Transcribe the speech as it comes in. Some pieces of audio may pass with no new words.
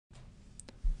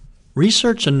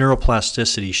Research in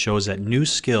neuroplasticity shows that new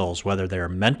skills, whether they are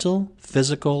mental,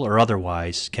 physical, or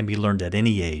otherwise, can be learned at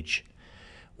any age.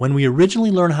 When we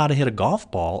originally learn how to hit a golf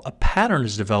ball, a pattern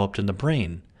is developed in the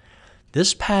brain.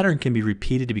 This pattern can be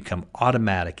repeated to become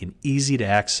automatic and easy to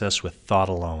access with thought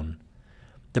alone.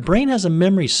 The brain has a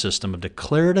memory system of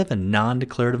declarative and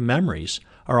non-declarative memories,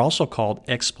 are also called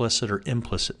explicit or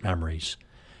implicit memories.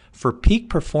 For peak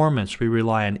performance, we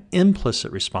rely on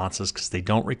implicit responses because they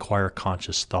don't require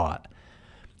conscious thought.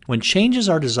 When changes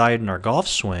are desired in our golf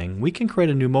swing, we can create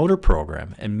a new motor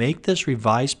program and make this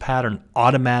revised pattern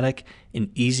automatic and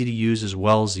easy to use as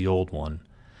well as the old one.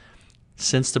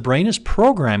 Since the brain is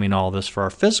programming all this for our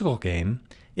physical game,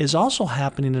 it is also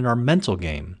happening in our mental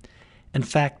game. In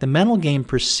fact, the mental game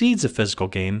precedes the physical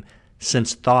game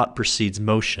since thought precedes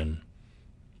motion.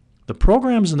 The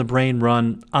programs in the brain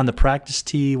run on the practice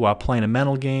tee while playing a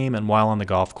mental game and while on the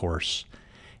golf course.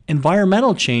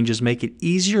 Environmental changes make it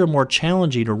easier and more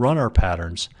challenging to run our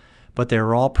patterns, but they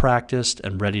are all practiced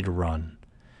and ready to run.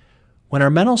 When our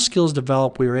mental skills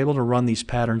develop, we are able to run these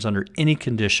patterns under any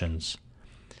conditions.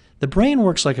 The brain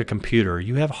works like a computer.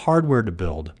 You have hardware to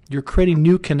build. You're creating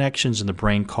new connections in the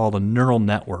brain called a neural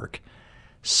network.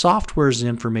 Software is the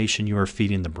information you are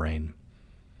feeding the brain.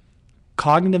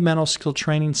 Cognitive mental skill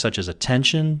training such as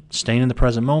attention, staying in the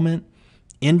present moment,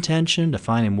 intention,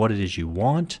 defining what it is you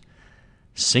want,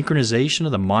 synchronization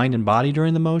of the mind and body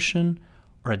during the motion,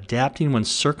 or adapting when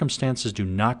circumstances do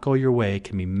not go your way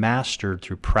can be mastered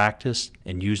through practice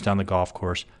and used on the golf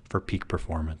course for peak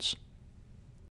performance.